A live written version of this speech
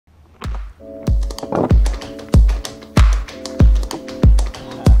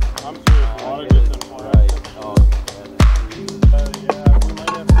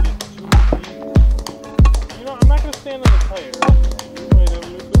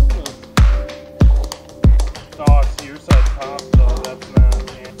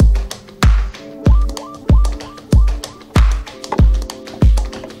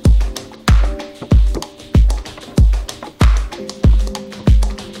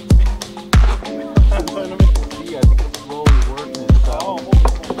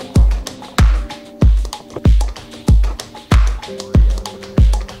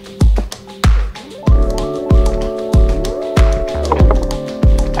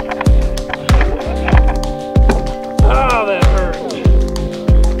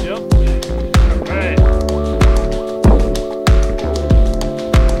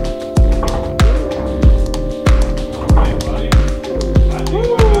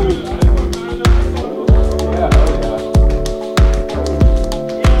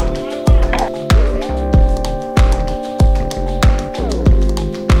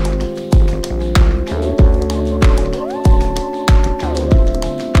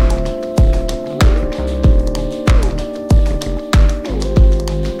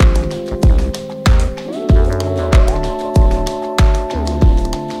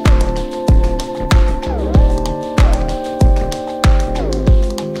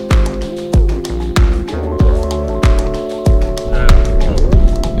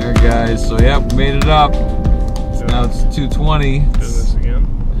So yep, made it up. Now it's 2:20. Do this again.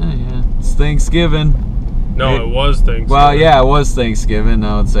 Yeah. It's Thanksgiving. No, it was Thanksgiving. Well, yeah, it was Thanksgiving.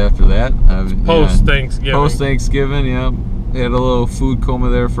 Now it's after that. Post Thanksgiving. Post Thanksgiving. Yep. Had a little food coma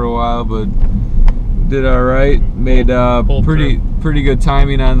there for a while, but did all right. Made pretty good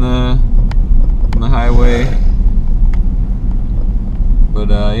timing on the highway. But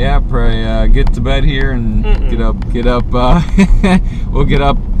yeah, probably get to bed here and get up. We'll get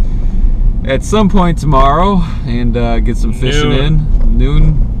up at some point tomorrow and get some fishing in.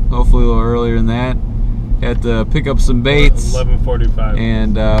 Noon, hopefully a little earlier than that. Had to pick up some baits. 11:45.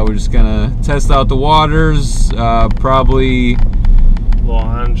 And we're just gonna test out the waters. Probably a little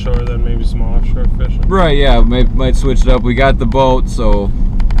onshore, then maybe some offshore fishing. Right, yeah, might switch it up. We got the boat, so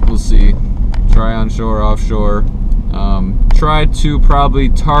we'll see. Try onshore, offshore. Try to probably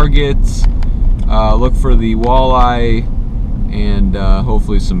target, look for the walleye and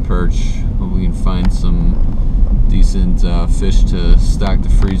hopefully some perch. Hope we can find some decent fish to stock the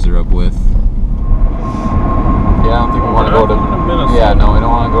freezer up with. Yeah, I don't think we want to go to Minnesota. Yeah, no, we don't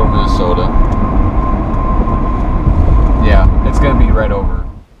want to go to Minnesota. Yeah, it's going to be right over.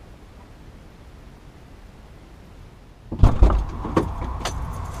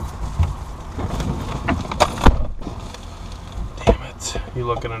 You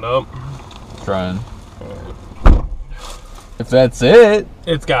looking it up? Trying. If that's it.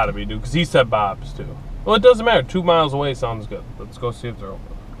 It's got to be, dude, because he said Bob's too. Well, it doesn't matter. 2 miles away sounds good. Let's go see if they're open.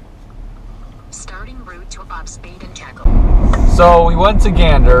 Starting route to Bob's Bait and Tackle. So we went to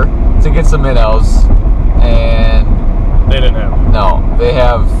Gander to get some minnows, and they didn't have them. No, they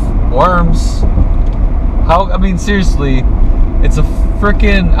have worms. How? I mean, seriously, it's a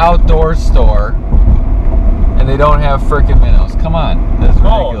freaking outdoor store. And they don't have frickin' minnows. Come on, that's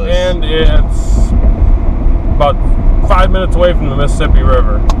ridiculous. Oh, and it's about 5 minutes away from the Mississippi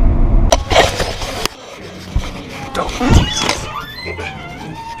River.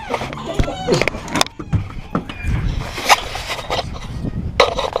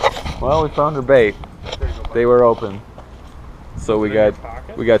 Well, we found her bait. They were open, so we got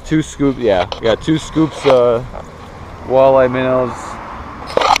 2 scoops. Yeah, we got 2 scoops walleye minnows.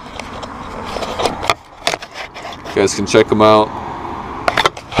 You guys can check them out.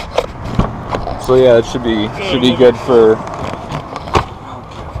 So yeah, it should be good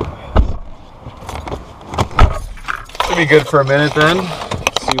for a minute then.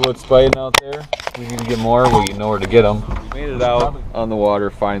 See what's biting out there. We need to get more. We know where to get them. We made it out on the water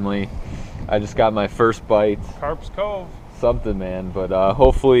finally. I just got my first bite. Carp's Cove. Something, man. But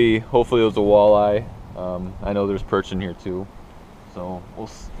hopefully it was a walleye. I know there's perch in here too. So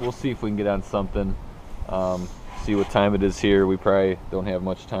we'll see if we can get on something. See what time it is here. We probably don't have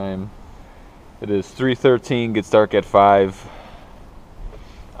much time. It is 3:13, gets dark at 5.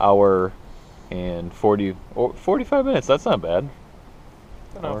 Hour and 45 minutes. That's not bad.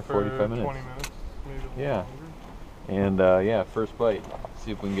 Hour 45 minutes. 20 minutes, maybe. Yeah. And yeah, first bite.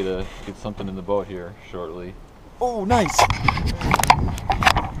 See if we can get something in the boat here shortly. Oh, nice.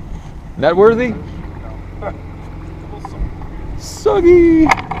 Net worthy? Suggy.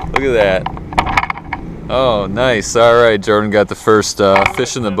 Look at that. Oh, nice. All right, Jordan got the first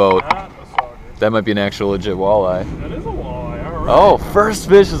fish in the boat. That might be an actual legit walleye. That is a walleye. All right. Oh, first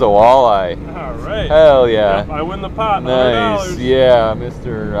fish is a walleye. All right. Hell yeah. Yep, I win the pot. Nice. $100. Yeah,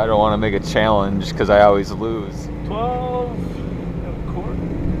 Mr. I don't want to make a challenge because I always lose. 12 and a quarter.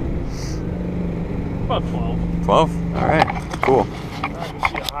 About 12. 12? All right. Cool. I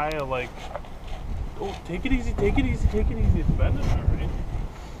see a high of like. Oh, take it easy. Take it easy. Take it easy. It's bending already.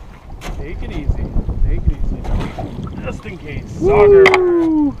 Take it easy. Take it easy. Just in case.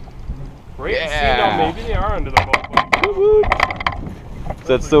 Sauger. Right. Yeah. See, now maybe they are under the boat. Is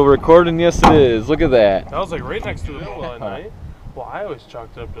that still recording? Yes, it is. Look at that. That was like right next to the boat at night. Well, I always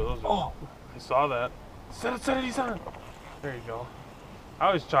chalked it up to those. Oh, I saw that. Set it, he's on. There you go. I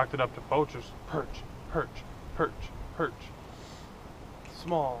always chalked it up to poachers. Perch, perch, perch, perch.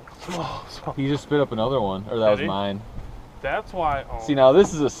 Small. He just spit up another one, or that was mine. That's why. Oh, See, now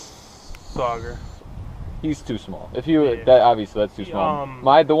this is a sauger. He's too small. If you that obviously that's too small.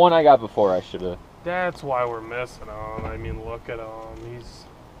 The one I got before I should have. That's why we're missing him. I mean, look at him. He's.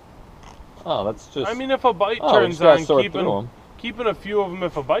 Oh, that's just. I mean, if a bite we turns just gotta on, sort keeping a few of them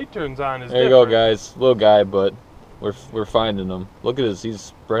if a bite turns on is there you different. go, guys. Little guy, but we're finding him. Look at his. He's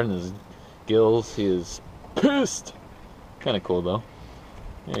spreading his gills. He is pissed. Kind of cool though.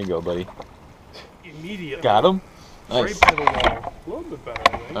 There you go, buddy. Immediately. Got him. Nice. Right by the wall. A little bit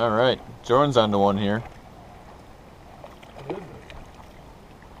better, I think. All right, Jordan's onto one here. What is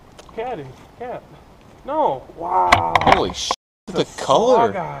it? Catty. Cat. No. Wow. Holy shit! The color. Saw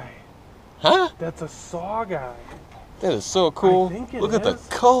guy. Huh? That's a saw guy. That is so cool. I think it Look at the is.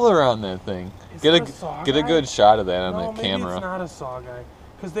 color on that thing. Is Get it a a saw get a guy? good shot of that on No, the maybe camera. it's not a saw guy.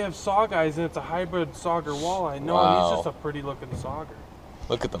 Because they have saw guys and it's a hybrid sauger walleye. No, Wow. he's just a pretty looking sauger.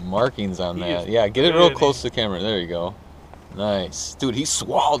 Look at the markings on He that. is Yeah, get it real pretty. close to the camera. There you go. Nice. Dude, he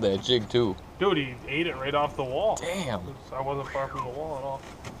swallowed that jig too. Dude, he ate it right off the wall. Damn. I wasn't far from the wall at all.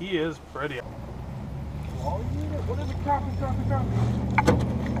 He is pretty. What is it?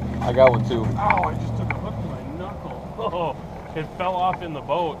 Crappie. I got one too. Ow, I just took a hook to my knuckle. Oh, it fell off in the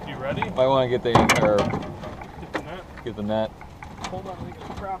boat. You ready? Might want to get the or Get the net. get the net. Hold on, let me get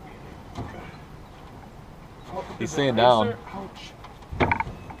the crappie. Oh, He's is it staying nicer? down. Ouch.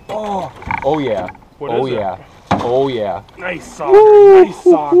 Oh. Oh yeah. What Oh is it? yeah. Oh yeah. Nice sauger. Nice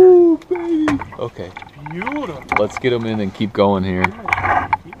sauger. Baby. Okay. Beautiful. Let's get him in and keep going here.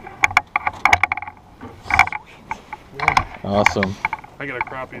 Awesome. I got a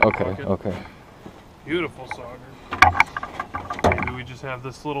crappie in the Okay. bucket. Okay. Beautiful sauger. Maybe we just have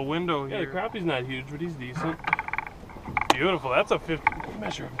this little window here. Yeah, the crappie's not huge, but he's decent. Beautiful. That's a 15.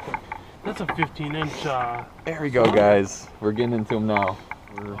 Measure him quick. That's a 15-inch. There we go, guys. We're getting into them now.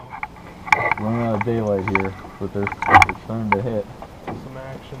 We're running out of daylight here, but they're starting to hit. Some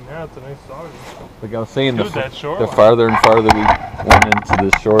action. Yeah, it's a nice sauger. Like I was saying, Dude, that the shoreline. farther and farther we went into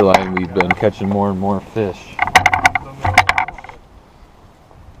this shoreline, we've been catching more and more fish.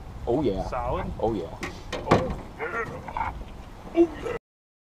 Oh yeah. Solid. Oh yeah. Oh yeah. Oh yeah.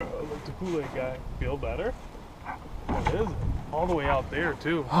 Like the Kool-Aid guy. Feel better? What is it? All the way out there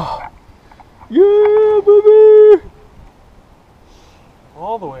too. Yeah, baby.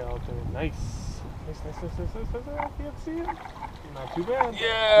 All the way out there. Nice. Nice. I can't see it. Not too bad.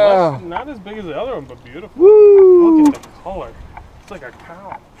 Yeah. Not as big as the other one, but beautiful. Woo. Look at the color. It's like a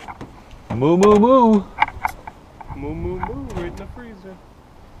cow. Moo moo moo. Moo moo moo right in the freezer.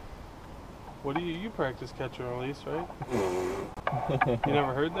 What do you practice catch and release, right? You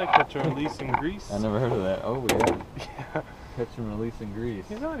never heard that? Catch and release in grease? I never heard of that. Oh yeah. Yeah. Catch and release in grease.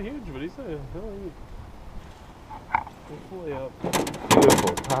 He's not huge, but he's a fully up.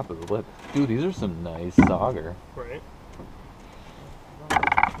 Beautiful. Top of the lip. Dude, these are some nice sauger. Right.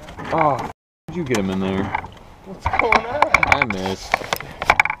 Oh, did you get him in there? What's going on? I missed.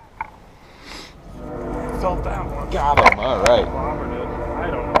 Felt that one. Got him. All right. Robert did.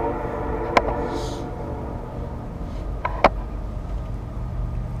 I don't know.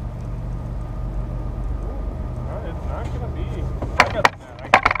 It's not gonna be. I got the net. I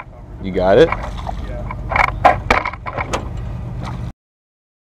got that covered. You got it? Yeah.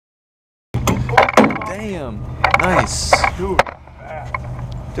 Damn. Nice. Dude. Fast.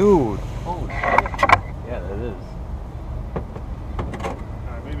 Dude. Holy shit.